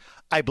case.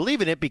 I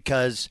believe in it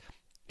because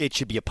it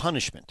should be a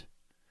punishment,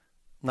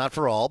 not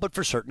for all, but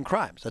for certain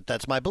crimes.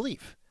 That's my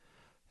belief.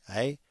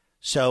 Okay?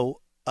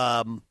 So,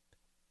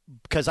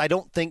 because I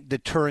don't think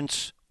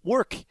deterrents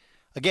work,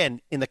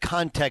 again, in the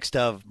context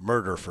of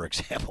murder, for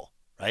example,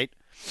 right?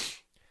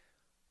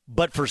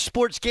 But for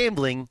sports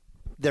gambling,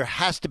 there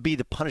has to be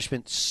the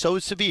punishment so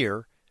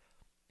severe,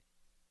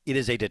 it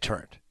is a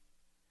deterrent.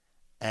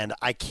 And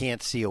I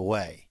can't see a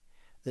way.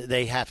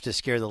 They have to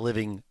scare the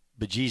living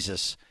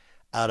bejesus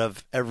out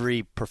of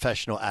every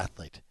professional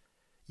athlete.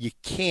 You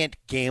can't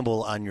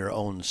gamble on your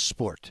own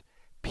sport.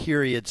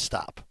 Period.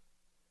 Stop.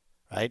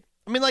 Right?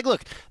 I mean, like,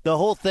 look, the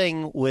whole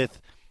thing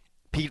with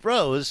Pete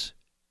Rose,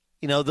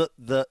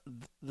 the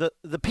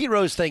Pete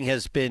Rose thing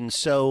has been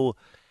so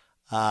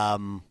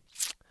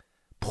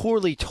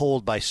poorly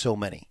told by so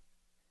many,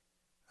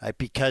 right?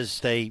 Because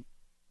they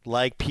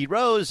like Pete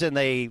Rose and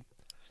they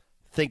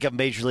think of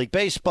Major League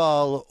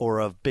Baseball or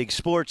of big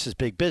sports as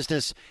big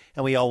business,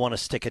 and we all want to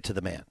stick it to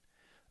the man.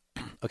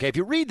 Okay, if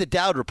you read the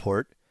Dowd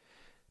report,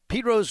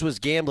 Pete Rose was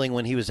gambling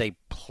when he was a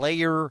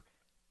player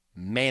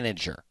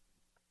manager.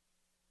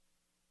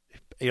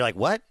 You're like,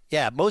 what?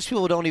 Yeah, most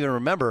people don't even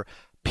remember.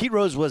 Pete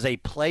Rose was a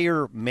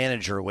player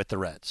manager with the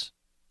Reds.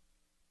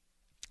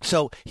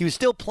 So he was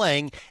still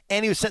playing,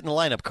 and he was setting the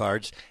lineup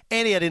cards,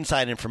 and he had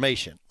inside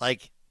information.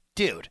 Like,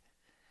 dude.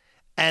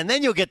 And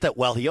then you'll get that,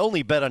 well, he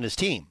only bet on his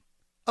team.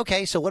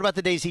 Okay, so what about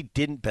the days he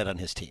didn't bet on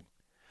his team?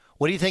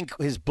 What do you think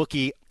his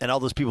bookie and all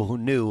those people who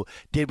knew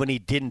did when he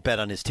didn't bet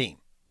on his team?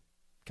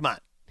 Come on.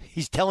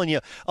 He's telling you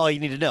all you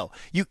need to know.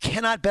 You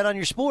cannot bet on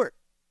your sport.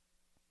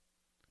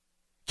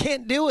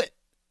 Can't do it.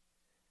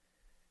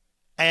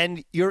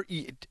 And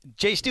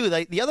Jay Stu,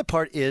 the other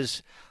part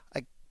is,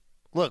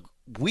 look,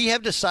 we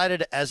have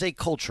decided as a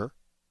culture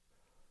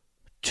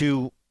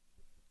to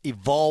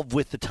evolve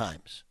with the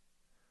times.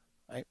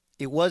 Right?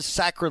 It was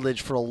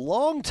sacrilege for a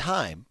long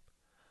time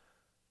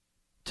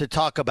to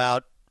talk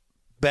about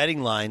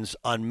betting lines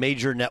on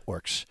major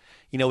networks.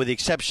 You know, with the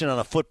exception on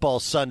a football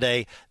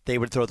Sunday, they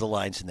would throw the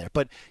lines in there.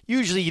 But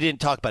usually you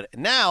didn't talk about it.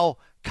 Now,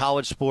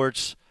 college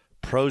sports,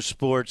 pro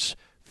sports,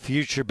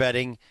 future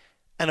betting,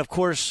 and of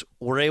course,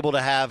 we're able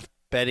to have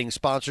betting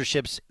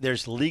sponsorships.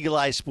 There's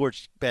legalized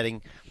sports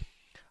betting.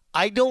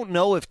 I don't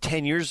know if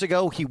 10 years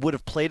ago he would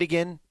have played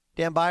again,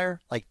 Dan Beyer.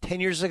 Like 10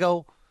 years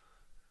ago,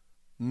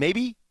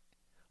 maybe.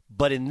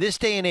 But in this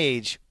day and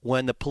age,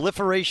 when the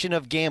proliferation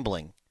of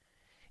gambling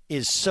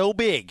is so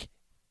big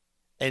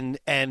and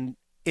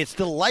it's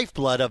the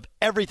lifeblood of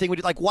everything we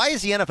do. Like, why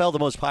is the NFL the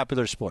most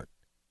popular sport?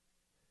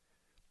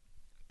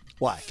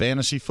 Why?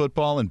 Fantasy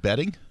football and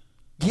betting?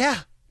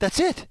 Yeah, that's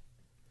it.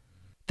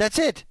 That's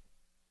it.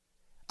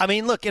 I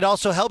mean, look, it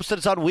also helps that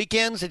it's on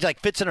weekends. It like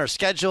fits in our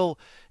schedule.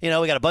 You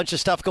know, we got a bunch of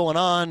stuff going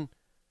on.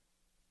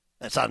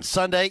 It's on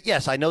Sunday.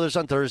 Yes, I know there's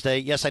on Thursday.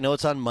 Yes, I know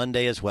it's on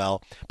Monday as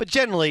well. But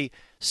generally,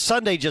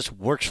 Sunday just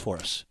works for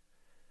us.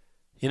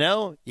 You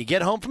know, you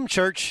get home from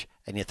church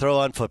and you throw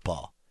on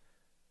football.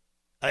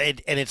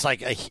 And it's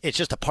like, it's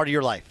just a part of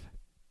your life.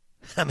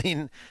 I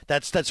mean,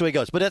 that's the way it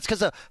goes. But that's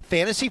because of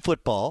fantasy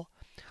football.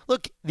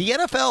 Look, the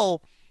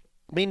NFL,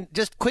 I mean,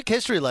 just quick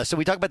history lesson.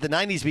 We talk about the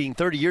 90s being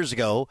 30 years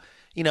ago.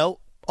 You know,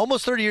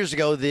 almost 30 years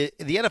ago, the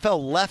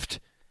NFL left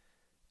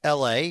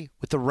L.A.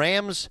 with the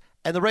Rams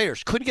and the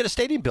Raiders. Couldn't get a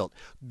stadium built.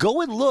 Go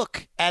and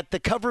look at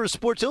the cover of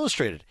Sports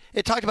Illustrated.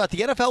 It talked about the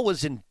NFL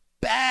was in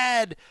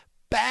bad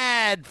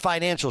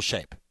financial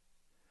shape.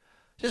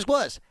 Just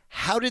was.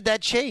 How did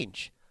that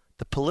change?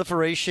 The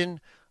proliferation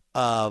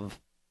of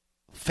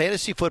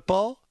fantasy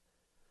football,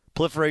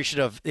 proliferation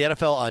of the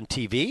NFL on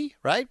TV,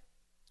 right?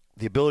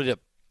 The ability to,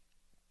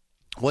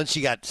 once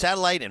you got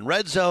satellite and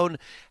red zone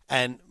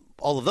and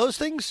all of those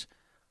things,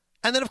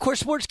 and then, of course,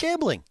 sports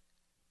gambling.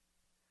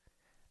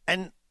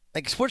 And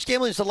like sports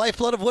gambling is the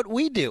lifeblood of what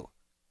we do.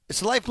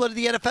 It's the lifeblood of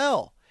the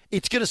NFL.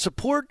 It's going to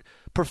support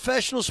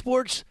professional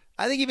sports,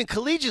 I think even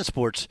collegiate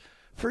sports,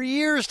 for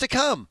years to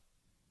come.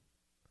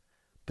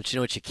 But you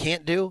know what you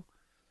can't do?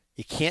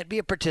 You can't be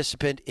a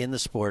participant in the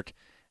sport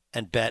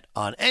and bet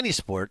on any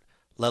sport,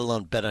 let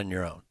alone bet on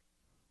your own.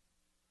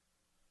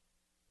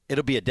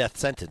 It'll be a death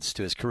sentence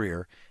to his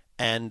career,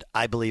 and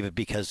I believe it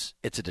because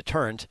it's a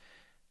deterrent.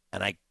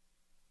 And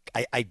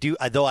I do,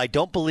 though I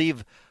don't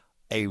believe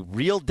a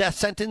real death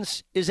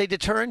sentence is a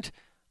deterrent,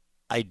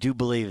 I do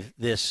believe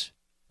this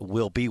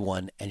will be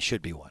one and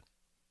should be one.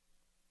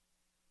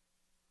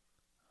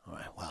 All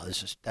right, wow,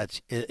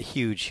 that's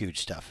huge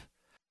stuff.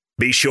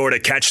 Be sure to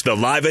catch the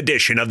live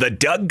edition of the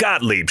Doug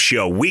Gottlieb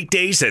Show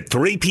weekdays at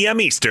 3 p.m.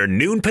 Eastern,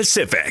 noon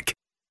Pacific.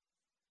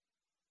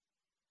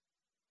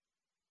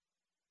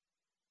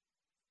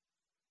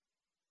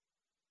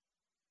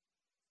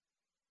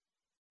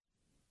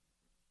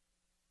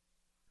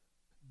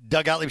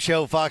 Doug Gottlieb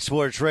Show, Fox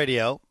Sports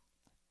Radio.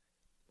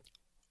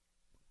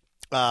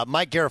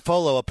 Mike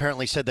Garafolo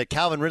apparently said that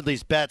Calvin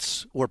Ridley's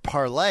bets were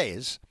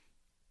parlays.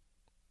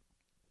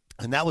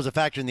 And that was a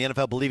factor in the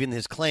NFL believing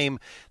his claim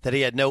that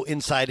he had no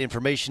inside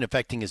information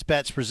affecting his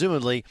bets.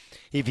 Presumably,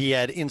 if he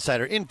had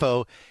insider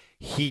info,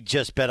 he'd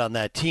just bet on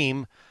that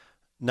team,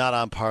 not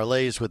on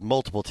parlays with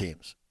multiple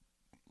teams.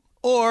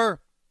 Or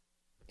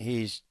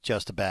he's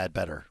just a bad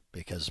bettor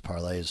because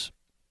parlays,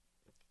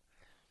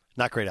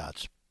 not great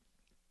odds.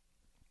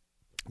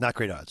 Not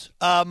great odds.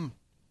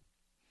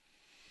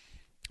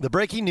 The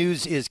breaking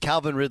news is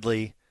Calvin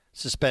Ridley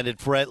suspended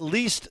for at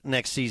least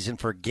next season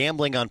for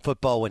gambling on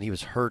football when he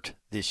was hurt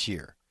this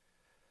year.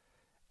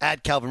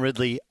 At Calvin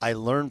Ridley, I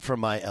learned from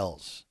my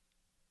L's.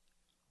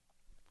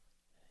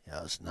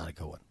 Yeah, that's not a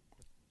good one.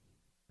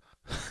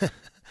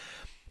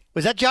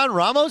 Was that John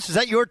Ramos? Is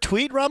that your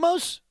tweet,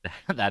 Ramos?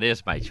 That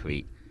is my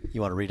tweet. You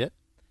want to read it?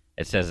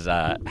 It says,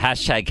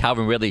 hashtag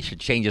Calvin Ridley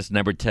should change his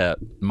number to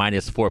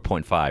minus 4.5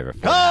 or 4.5.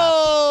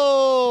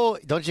 Oh!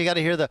 Don't you got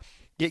to hear the...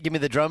 Give me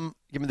the drum.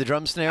 Give me the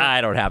drum snare. I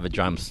don't have a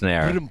drum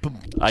snare.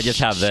 I just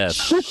have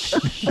this.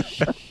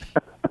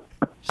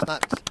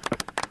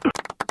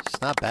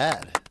 It's not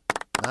bad.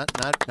 Not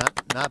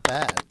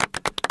bad.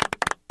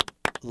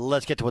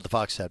 Let's get to what the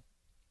Fox said.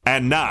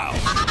 And now,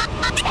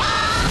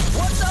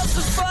 What does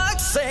the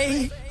Fox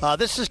say?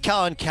 This is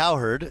Colin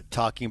Cowherd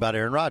talking about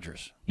Aaron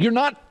Rodgers. You're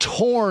not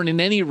torn in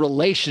any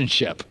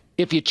relationship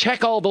if you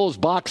check all those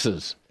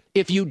boxes.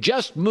 If you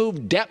just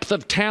move depth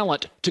of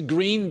talent to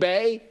Green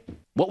Bay,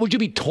 what would you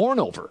be torn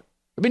over?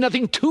 There'd be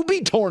nothing to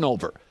be torn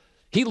over.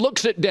 He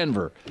looks at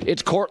Denver.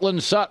 It's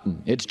Cortland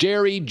Sutton. It's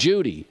Jerry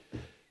Jeudy.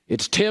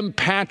 It's Tim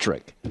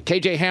Patrick.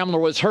 KJ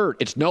Hamler was hurt.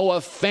 It's Noah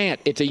Fant.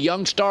 It's a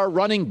young star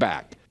running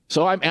back.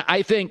 So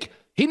I think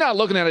he's not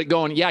looking at it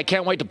going, yeah, I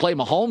can't wait to play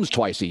Mahomes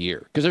twice a year.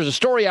 Because there's a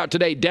story out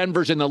today,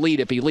 Denver's in the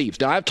lead if he leaves.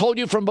 Now, I've told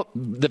you from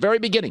the very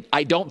beginning,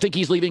 I don't think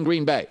he's leaving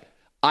Green Bay.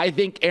 I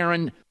think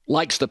Aaron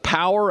likes the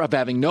power of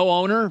having no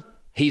owner.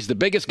 He's the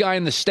biggest guy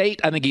in the state.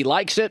 I think he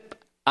likes it.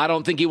 I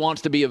don't think he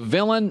wants to be a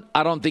villain.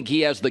 I don't think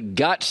he has the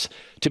guts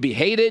to be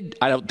hated.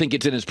 I don't think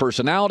it's in his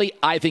personality.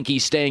 I think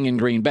he's staying in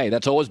Green Bay.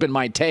 That's always been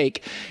my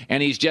take.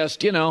 And he's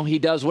just, he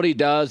does what he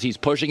does. He's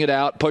pushing it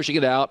out,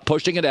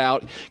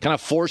 kind of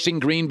forcing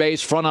Green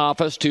Bay's front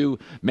office to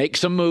make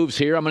some moves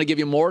here. I'm going to give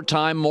you more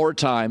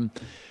time.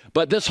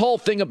 But this whole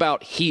thing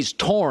about he's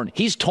torn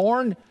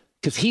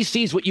because he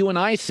sees what you and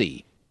I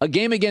see. A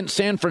game against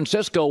San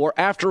Francisco where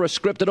after a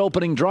scripted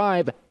opening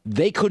drive,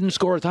 they couldn't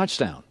score a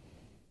touchdown.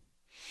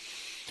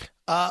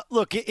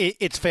 Look,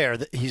 it's fair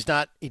that he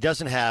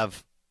doesn't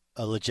have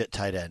a legit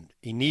tight end.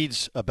 He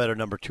needs a better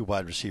number 2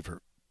 wide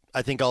receiver.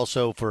 I think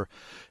also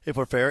if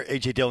we're fair,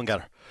 A.J. Dillon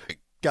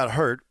got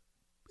hurt.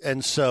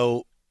 And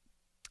so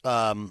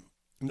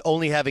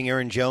only having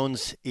Aaron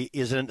Jones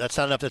that's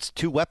not enough. That's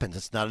 2 weapons.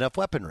 It's not enough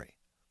weaponry.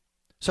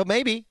 So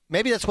maybe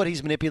that's what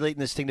he's manipulating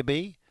this thing to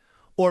be.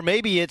 Or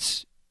maybe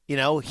it's,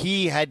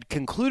 he had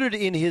concluded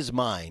in his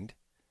mind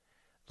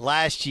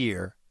last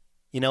year,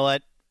 you know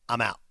what,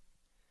 I'm out.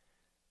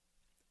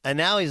 And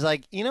now he's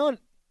like, you know what?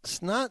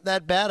 It's not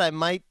that bad. I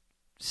might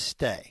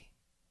stay.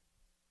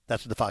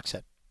 That's what the Fox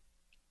said.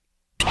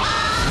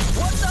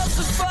 What does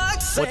the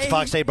Fox say? What's the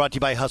Fox say? Brought to you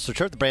by Hustler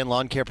Turf, the brand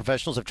lawn care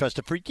professionals have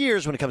trusted for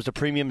years when it comes to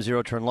premium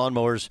zero-turn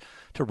lawnmowers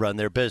to run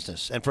their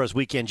business. And for us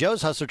weekend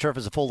Joes, Hustler Turf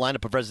is a full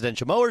lineup of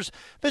residential mowers.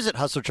 Visit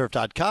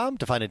hustlerturf.com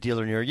to find a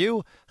dealer near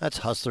you. That's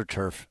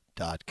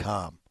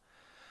hustlerturf.com.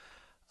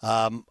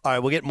 All right,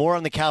 we'll get more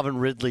on the Calvin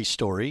Ridley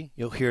story.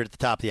 You'll hear it at the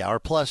top of the hour.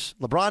 Plus,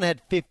 LeBron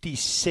had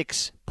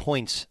 56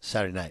 points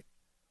Saturday night.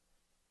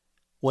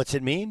 What's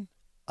it mean?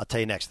 I'll tell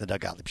you next in the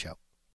Doug Gottlieb Show.